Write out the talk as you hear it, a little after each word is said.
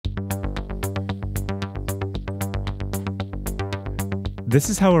This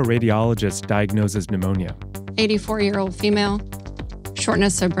is how a radiologist diagnoses pneumonia. 84-year-old female,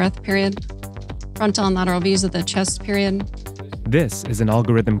 shortness of breath period, frontal and lateral views of the chest period. This is an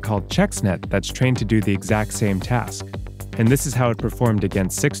algorithm called ChexNet that's trained to do the exact same task. And this is how it performed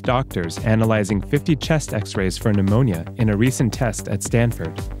against 6 doctors analyzing 50 chest x-rays for pneumonia in a recent test at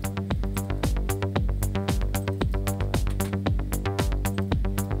Stanford.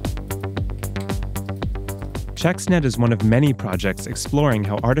 ChexNet is one of many projects exploring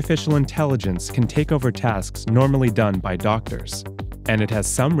how artificial intelligence can take over tasks normally done by doctors. And it has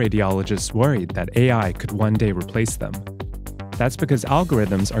some radiologists worried that AI could one day replace them. That's because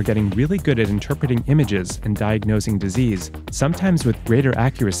algorithms are getting really good at interpreting images and diagnosing disease, sometimes with greater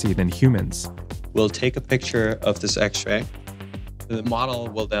accuracy than humans. We'll take a picture of this x-ray. The model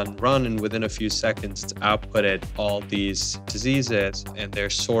will then run, and within a few seconds, it's outputted all these diseases, and they're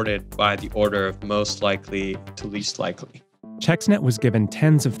sorted by the order of most likely to least likely. ChexNet was given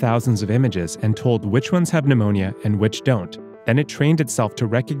tens of thousands of images and told which ones have pneumonia and which don't. Then it trained itself to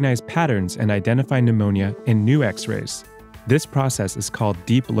recognize patterns and identify pneumonia in new x-rays. This process is called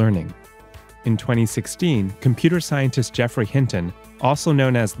deep learning. In 2016, computer scientist Geoffrey Hinton, also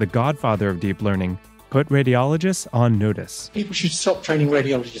known as the godfather of deep learning, put radiologists on notice. People should stop training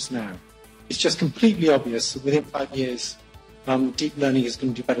radiologists now. It's just completely obvious that within 5 years, deep learning is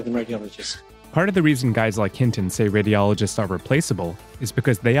going to do better than radiologists. Part of the reason guys like Hinton say radiologists are replaceable is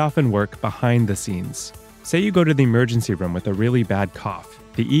because they often work behind the scenes. Say you go to the emergency room with a really bad cough.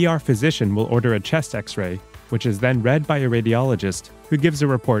 The ER physician will order a chest x-ray, which is then read by a radiologist who gives a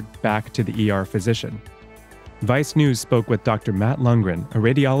report back to the ER physician. Vice News spoke with Dr. Matt Lundgren, a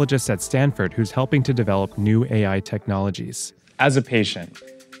radiologist at Stanford who's helping to develop new AI technologies. As a patient,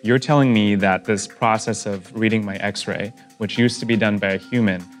 you're telling me that this process of reading my x-ray, which used to be done by a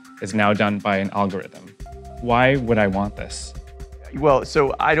human, is now done by an algorithm. Why would I want this? Well,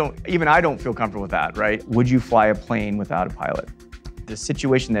 so I don't feel comfortable with that, right? Would you fly a plane without a pilot? The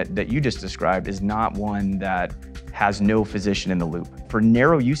situation that you just described is not one that has no physician in the loop. For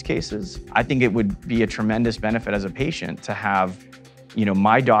narrow use cases, I think it would be a tremendous benefit as a patient to have,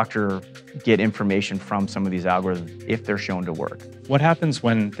 my doctor get information from some of these algorithms if they're shown to work. What happens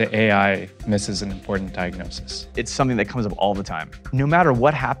when the AI misses an important diagnosis? It's something that comes up all the time. No matter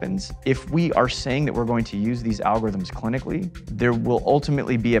what happens, if we are saying that we're going to use these algorithms clinically, there will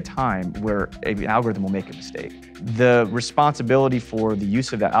ultimately be a time where an algorithm will make a mistake. The responsibility for the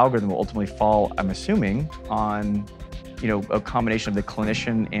use of that algorithm will ultimately fall, I'm assuming, on a combination of the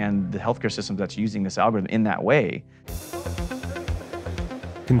clinician and the healthcare system that's using this algorithm in that way.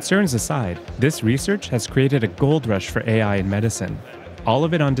 Concerns aside, this research has created a gold rush for AI in medicine. All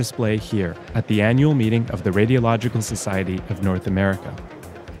of it on display here at the annual meeting of the Radiological Society of North America.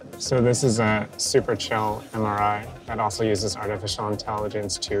 So this is a super chill MRI that also uses artificial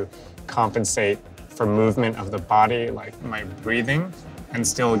intelligence to compensate for movement of the body, like my breathing, and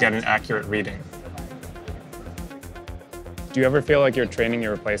still get an accurate reading. Do you ever feel like you're training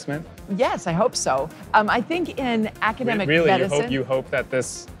your replacement? Yes, I hope so. I think in academic medicine... Really? You hope that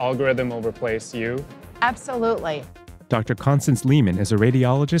this algorithm will replace you? Absolutely. Dr. Constance Lehman is a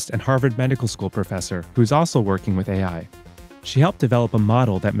radiologist and Harvard Medical School professor who's also working with AI. She helped develop a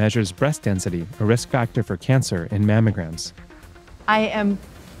model that measures breast density, a risk factor for cancer, in mammograms. I am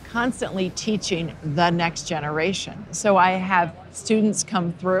constantly teaching the next generation. So I have students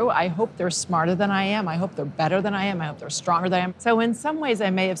come through. I hope they're smarter than I am. I hope they're better than I am. I hope they're stronger than I am. So in some ways, I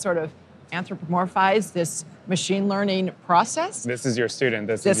may have sort of anthropomorphized this machine learning process. This is your student.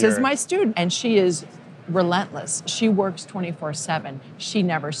 This is my student. And she is relentless. She works 24/7. She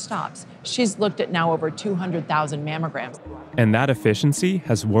never stops. She's looked at now over 200,000 mammograms. And that efficiency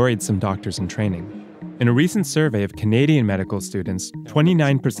has worried some doctors in training. In a recent survey of Canadian medical students,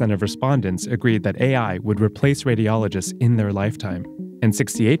 29% of respondents agreed that AI would replace radiologists in their lifetime, and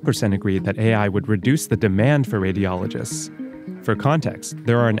 68% agreed that AI would reduce the demand for radiologists. For context,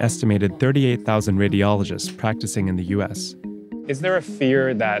 there are an estimated 38,000 radiologists practicing in the US. Is there a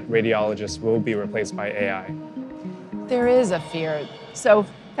fear that radiologists will be replaced by AI? There is a fear. So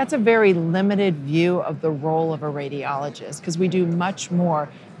that's a very limited view of the role of a radiologist, because we do much more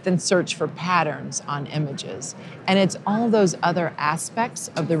than search for patterns on images. And it's all those other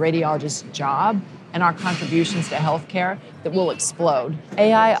aspects of the radiologist's job and our contributions to healthcare that will explode.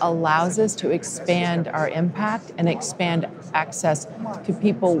 AI allows us to expand our impact and expand access to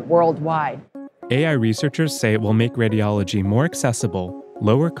people worldwide. AI researchers say it will make radiology more accessible,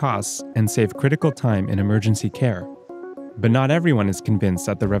 lower costs, and save critical time in emergency care. But not everyone is convinced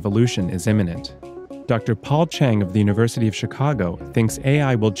that the revolution is imminent. Dr. Paul Chang of the University of Chicago thinks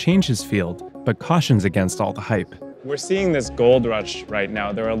AI will change his field, but cautions against all the hype. We're seeing this gold rush right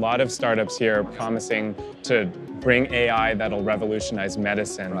now. There are a lot of startups here promising to bring AI that'll revolutionize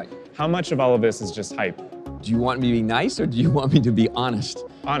medicine. Right. How much of all of this is just hype? Do you want me to be nice or do you want me to be honest?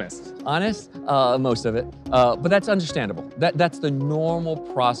 Honest. Honest? Most of it. But that's understandable. That's the normal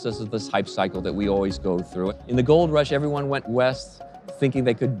process of this hype cycle that we always go through. In the gold rush, everyone went west thinking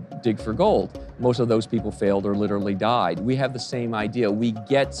they could dig for gold. Most of those people failed or literally died. We have the same idea. We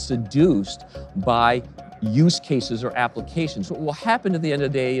get seduced by use cases or applications. What will happen at the end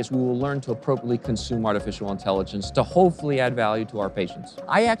of the day is we will learn to appropriately consume artificial intelligence to hopefully add value to our patients.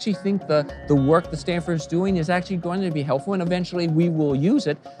 I actually think the work that Stanford is doing is actually going to be helpful, and eventually we will use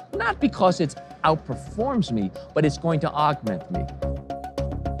it, not because it outperforms me, but it's going to augment me.